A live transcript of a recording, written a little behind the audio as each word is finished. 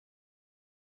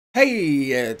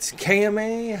Hey, it's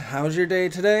KMA. How's your day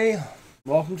today?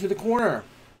 Welcome to the corner.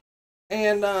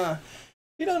 And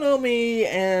you don't know me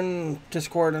and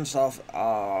Discord and stuff,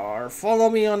 or follow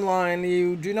me online.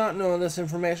 You do not know this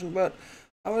information, but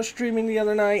I was streaming the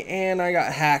other night and I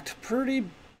got hacked pretty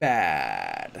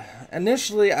bad.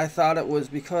 Initially, I thought it was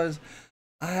because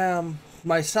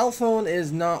my cell phone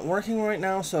is not working right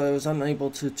now, so I was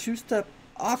unable to two-step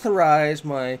authorize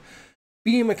my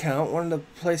Beam account, one of the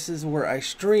places where I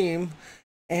stream,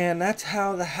 and that's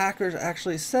how the hackers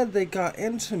actually said they got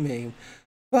into me.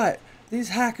 But these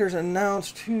hackers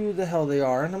announced who the hell they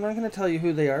are, and I'm not going to tell you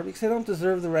who they are because they don't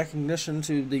deserve the recognition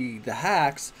to the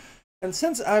hacks. And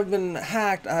since I've been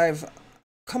hacked, I've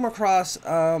come across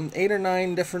 8 or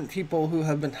 9 different people who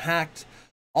have been hacked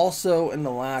also in the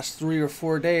last 3 or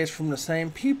 4 days from the same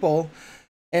people.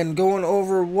 And going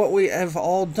over what we have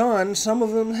all done, some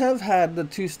of them have had the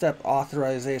two-step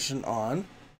authorization on.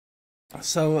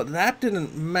 So that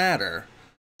didn't matter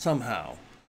somehow.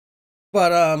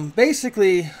 But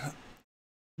basically,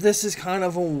 this is kind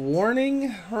of a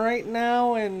warning right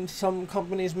now, and some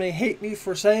companies may hate me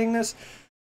for saying this,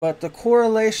 but the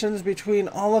correlations between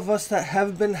all of us that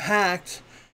have been hacked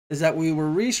is that we were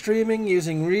restreaming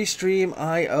using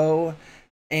Restream.io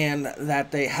and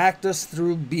that they hacked us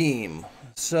through Beam.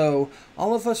 So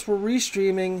all of us were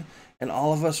restreaming, and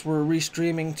all of us were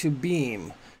restreaming to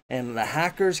Beam, and the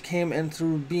hackers came in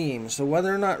through Beam. So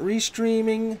whether or not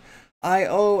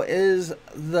Restreaming.io is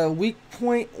the weak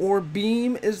point or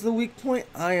Beam is the weak point,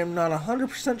 I am not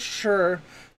 100% sure.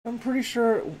 I'm pretty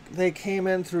sure they came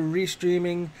in through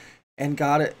Restreaming and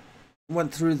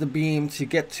went through the Beam to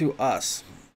get to us.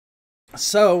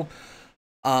 So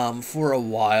for a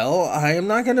while, I am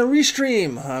not going to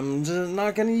restream. I'm just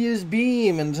not going to use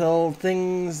Beam until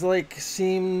things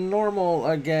seem normal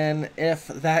again, if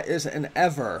that is an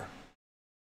ever.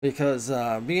 Because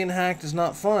being hacked is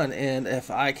not fun, and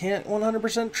if I can't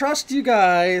 100% trust you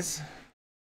guys,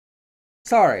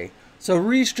 sorry. So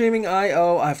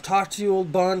Restreaming.io, I've talked to you a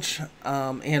bunch,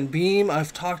 and Beam,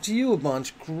 I've talked to you a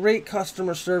bunch. Great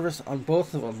customer service on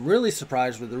both of them. Really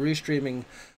surprised with the Restreaming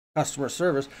customer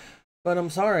service. But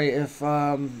I'm sorry, if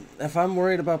I'm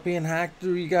worried about being hacked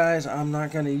through you guys, I'm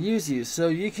not going to use you. So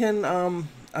you can, I'm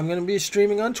going to be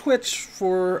streaming on Twitch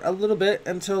for a little bit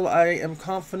until I am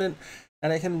confident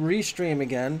that I can restream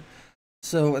again.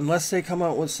 So unless they come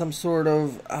out with some sort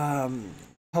of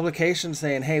publication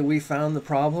saying, hey, we found the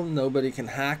problem, nobody can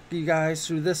hack you guys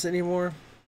through this anymore,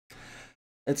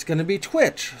 it's going to be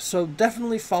Twitch. So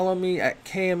definitely follow me at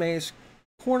KMA's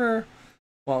Corner,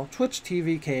 well, Twitch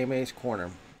TV KMA's Corner.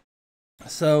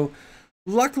 So,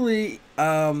 luckily,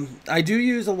 I do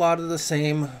use a lot of the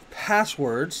same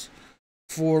passwords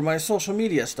for my social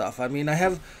media stuff. I mean, I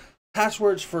have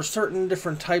passwords for certain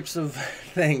different types of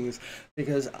things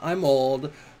because I'm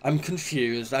old, I'm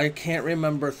confused, I can't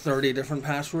remember 30 different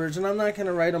passwords, and I'm not going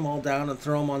to write them all down and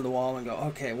throw them on the wall and go,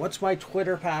 okay, what's my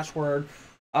Twitter password?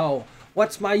 Oh,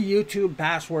 what's my YouTube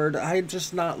password? I'm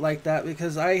just not like that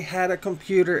because I had a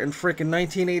computer in frickin'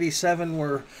 1987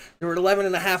 where there were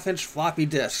 11.5-inch floppy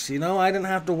disks. You know, I didn't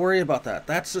have to worry about that.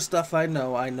 That's the stuff I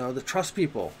know. I know to trust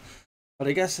people. But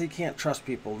I guess you can't trust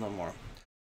people no more.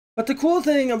 But the cool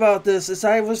thing about this is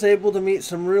I was able to meet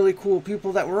some really cool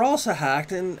people that were also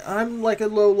hacked, and I'm like a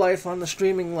low life on the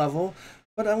streaming level.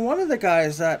 But one of the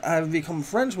guys that I've become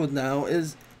friends with now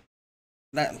is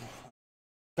that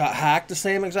got hacked the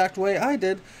same exact way I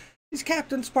did. He's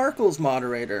Captain Sparkle's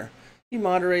moderator. He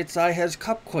moderates iHas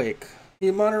Cupquake.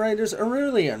 He moderates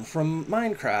Aurelian from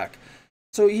Minecraft.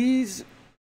 So he's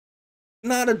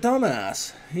not a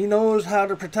dumbass. He knows how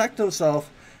to protect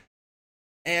himself.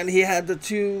 And he had the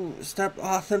two-step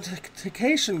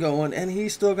authentication going, and he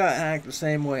still got hacked the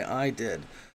same way I did.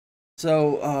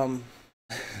 So,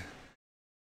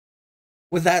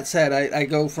 with that said, I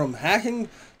go from hacking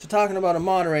to talking about a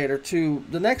moderator to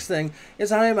the next thing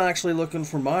is I am actually looking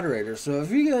for moderators. So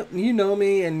if you know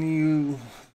me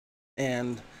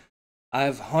and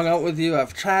I've hung out with you,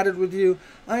 I've chatted with you,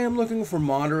 I am looking for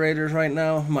moderators right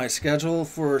now. My schedule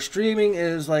for streaming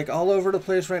is all over the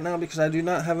place right now because I do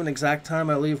not have an exact time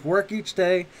I leave work each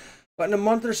day. But in a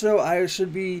month or so, I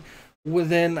should be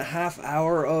within a half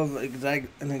hour of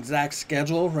an exact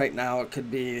schedule. Right now, it could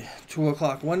be 2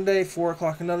 o'clock one day, 4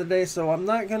 o'clock another day. So I'm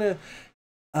not going to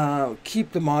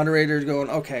keep the moderators going,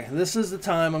 okay, this is the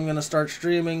time I'm going to start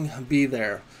streaming, be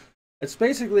there. It's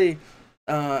basically,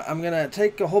 I'm going to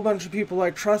take a whole bunch of people I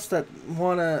trust that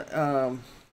want to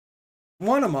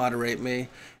moderate me,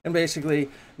 and basically,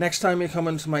 next time you come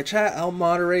into my chat, I'll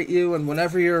moderate you, and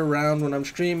whenever you're around when I'm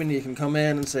streaming, you can come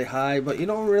in and say hi, but you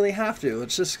don't really have to.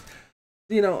 It's just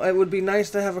you know, it would be nice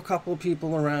to have a couple of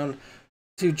people around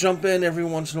to jump in every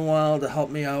once in a while to help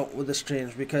me out with the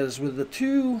streams, because with the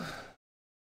 2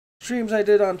 streams I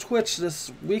did on Twitch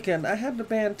this weekend, I had to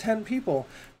ban 10 people,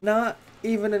 not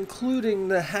even including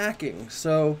the hacking.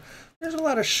 So there's a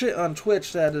lot of shit on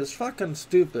Twitch that is fucking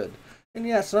stupid. And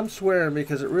yes, I'm swearing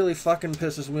because it really fucking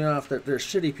pisses me off that there's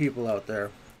shitty people out there.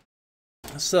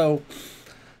 So,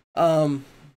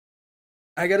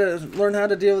 I gotta learn how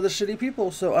to deal with the shitty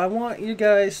people. So I want you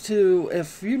guys to,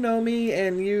 if you know me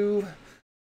and you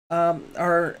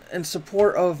are in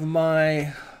support of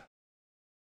my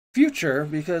future,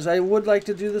 because I would like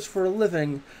to do this for a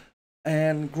living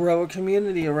and grow a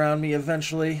community around me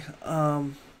eventually,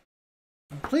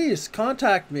 please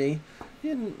contact me. You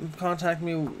can contact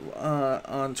me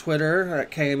on Twitter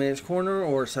at KMAs Korner,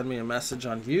 or send me a message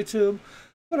on YouTube.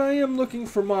 But I am looking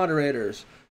for moderators.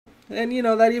 And, you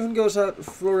know, that even goes out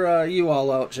for you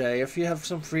all out, Jay. If you have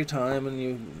some free time and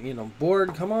you know,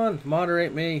 bored, come on,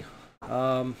 moderate me.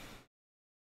 The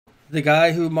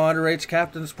guy who moderates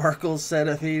Captain Sparkles said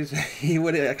if he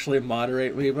would actually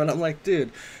moderate me, but I'm like,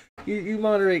 dude, you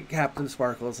moderate Captain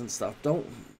Sparkles and stuff. Don't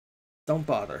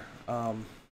bother.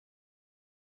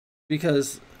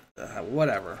 Because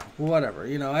whatever.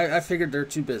 You know, I figured they're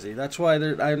too busy. That's why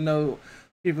I know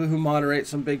people who moderate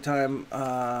some big time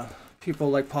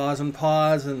people like Pause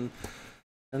and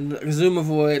Zoom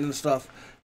Avoid and stuff.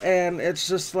 And it's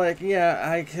just like, yeah,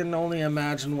 I can only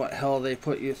imagine what hell they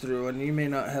put you through, and you may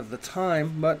not have the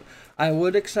time, but I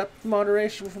would accept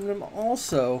moderation from them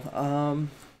also.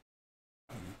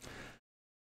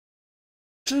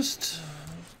 Just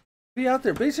be out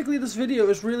there. Basically, this video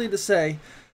is really to say,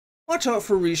 watch out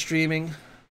for restreaming.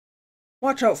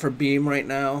 Watch out for Beam right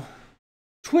now.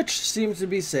 Twitch seems to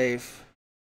be safe.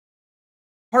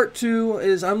 Part 2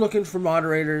 is I'm looking for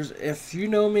moderators. If you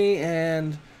know me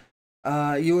and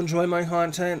you enjoy my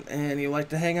content and you like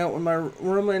to hang out in my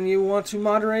room and you want to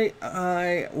moderate,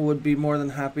 I would be more than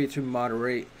happy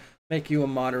to make you a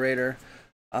moderator.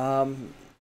 And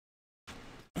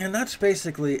that's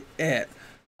basically it.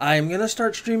 I'm going to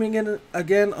start streaming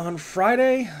again on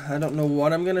Friday. I don't know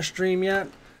what I'm going to stream yet,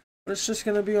 but it's just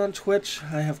going to be on Twitch.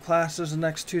 I have classes the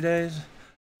next 2 days.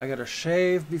 I got to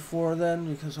shave before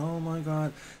then because, oh my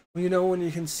god. You know, when you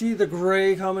can see the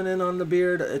gray coming in on the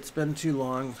beard, it's been too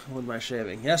long with my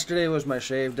shaving. Yesterday was my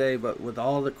shave day, but with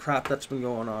all the crap that's been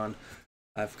going on,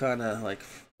 I've kind of, like,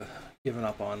 given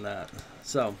up on that.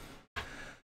 So,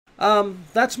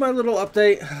 that's my little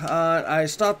update. I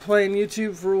stopped playing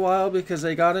YouTube for a while because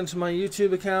they got into my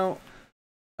YouTube account.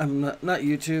 I'm not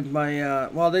YouTube,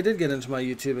 well, they did get into my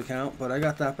YouTube account, but I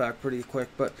got that back pretty quick,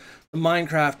 but the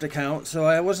Minecraft account, so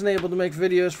I wasn't able to make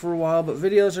videos for a while, but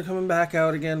videos are coming back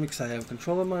out again because I have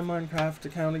control of my Minecraft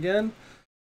account again.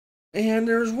 And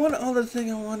there's one other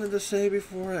thing I wanted to say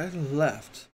before I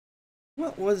left.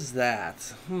 What was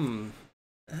that?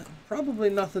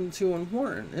 Probably nothing too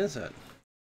important, is it?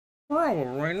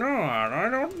 Probably not, I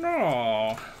don't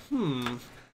know.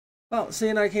 Well,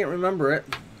 seeing I can't remember it,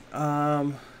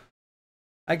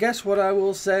 I guess what I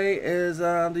will say is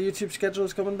the YouTube schedule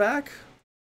is coming back.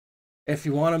 If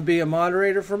you want to be a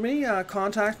moderator for me,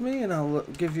 contact me and I'll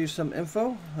give you some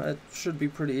info. It should be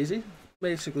pretty easy.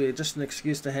 Basically, just an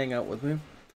excuse to hang out with me.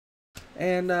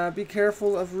 And be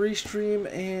careful of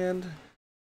Restream and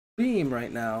Beam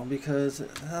right now, because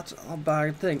that's a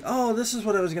bad thing. Oh, this is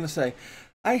what I was going to say.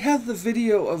 I have the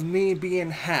video of me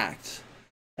being hacked.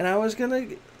 And I was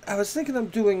thinking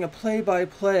of doing a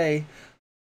play-by-play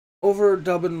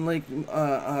overdubbing, like,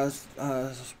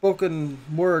 spoken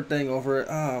word thing over it.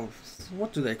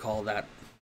 What do they call that?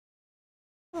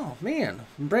 Oh, man.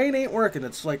 Brain ain't working.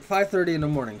 It's like 5:30 in the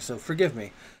morning, so forgive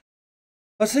me.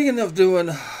 I was thinking of doing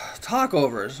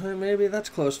talkovers. Maybe that's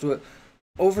close to it.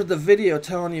 Over the video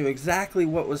telling you exactly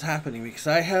what was happening, because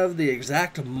I have the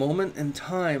exact moment in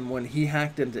time when he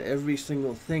hacked into every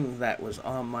single thing that was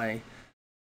on my,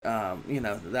 you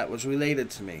know, that was related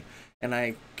to me. And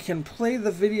I can play the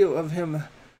video of him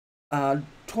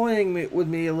toying with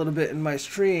me a little bit in my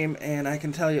stream, and I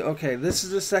can tell you, okay, this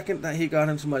is the second that he got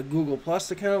into my Google Plus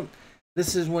account.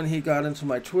 This is when he got into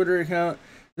my Twitter account.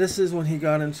 This is when he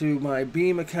got into my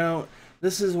Beam account.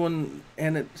 This is when,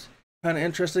 and it's kind of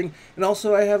interesting. And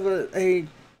also I have a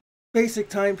basic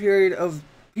time period of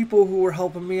people who were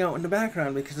helping me out in the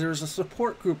background, because there's a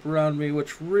support group around me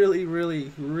which really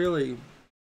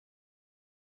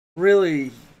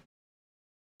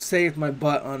saved my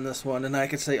butt on this one. And I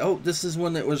could say, oh, this is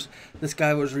when this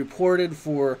guy was reported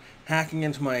for hacking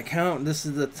into my account. This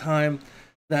is the time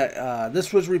that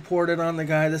this was reported on the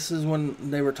guy. This is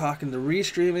when they were talking to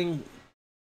restreaming.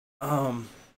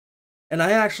 And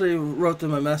I actually wrote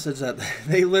them a message that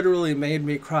they literally made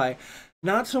me cry.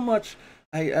 Not so much,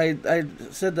 I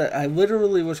said that I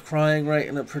literally was crying right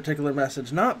in a particular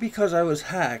message, not because I was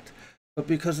hacked, but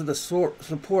because of the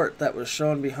support that was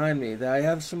shown behind me. That I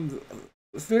have some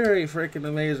very freaking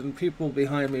amazing people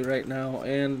behind me right now,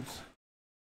 and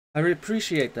I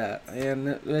appreciate that.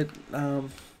 And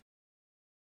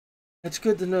it's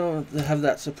good to know to have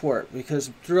that support,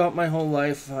 because throughout my whole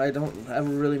life, I don't ever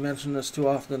really mention this too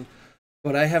often,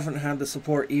 but I haven't had the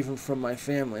support even from my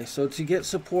family. So to get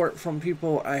support from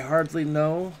people I hardly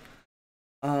know,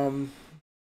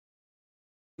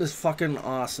 is fucking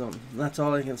awesome. That's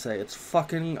all I can say. It's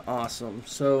fucking awesome.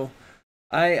 So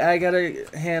I gotta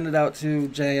hand it out to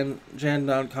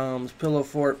Jan.com's Pillow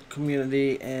Fort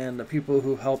community and the people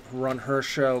who help run her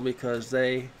show, because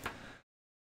they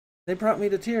brought me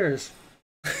to tears.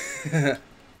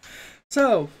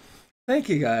 So thank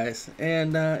you guys.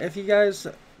 And if you guys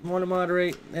want to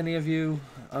moderate, any of you,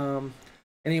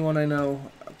 anyone I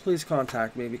know, please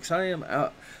contact me, because I am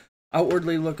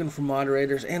outwardly looking for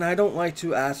moderators, and I don't like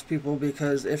to ask people,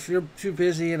 because if you're too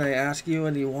busy and I ask you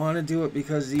and you want to do it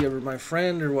because you're my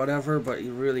friend or whatever, but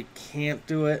you really can't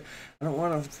do it, I don't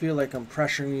want to feel like I'm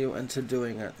pressuring you into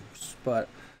doing it. But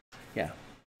yeah,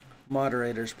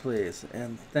 moderators, please,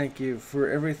 and thank you for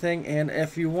everything. And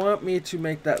if you want me to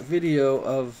make that video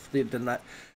of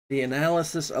the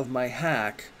analysis of my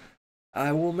hack,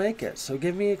 I will make it. So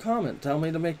give me a comment, tell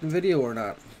me to make the video or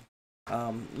not.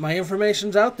 My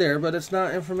information's out there, but it's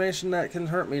not information that can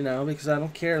hurt me now, because I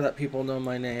don't care that people know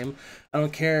my name. I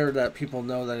don't care that people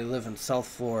know that I live in South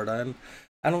Florida, and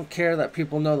I don't care that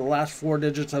people know the last 4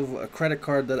 digits of a credit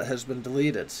card that has been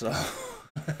deleted. So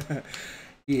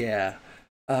yeah.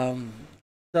 So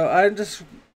I'm just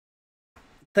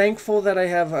thankful that I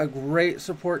have a great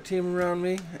support team around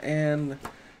me, and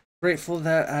grateful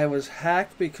that I was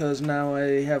hacked, because now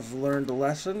I have learned a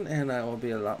lesson and I will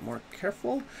be a lot more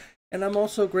careful. And I'm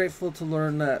also grateful to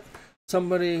learn that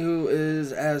somebody who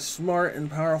is as smart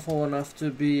and powerful enough to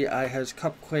be has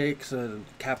Cupquakes and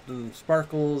Captain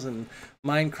Sparkles and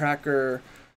Mindcracker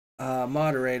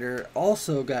moderator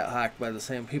also got hacked by the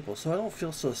same people. So I don't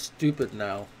feel so stupid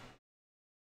now.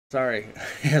 Sorry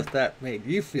if that made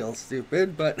you feel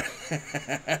stupid, but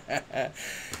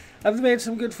I've made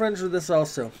some good friends with this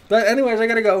also. But anyways, I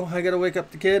gotta go. I gotta wake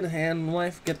up the kid and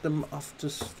wife, get them off to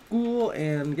school,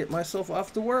 and get myself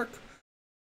off to work.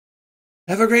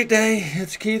 Have a great day.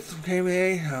 It's Keith from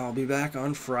KMA. I'll be back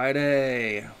on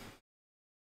Friday.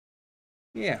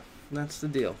 Yeah, that's the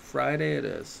deal. Friday it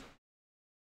is.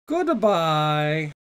 Goodbye.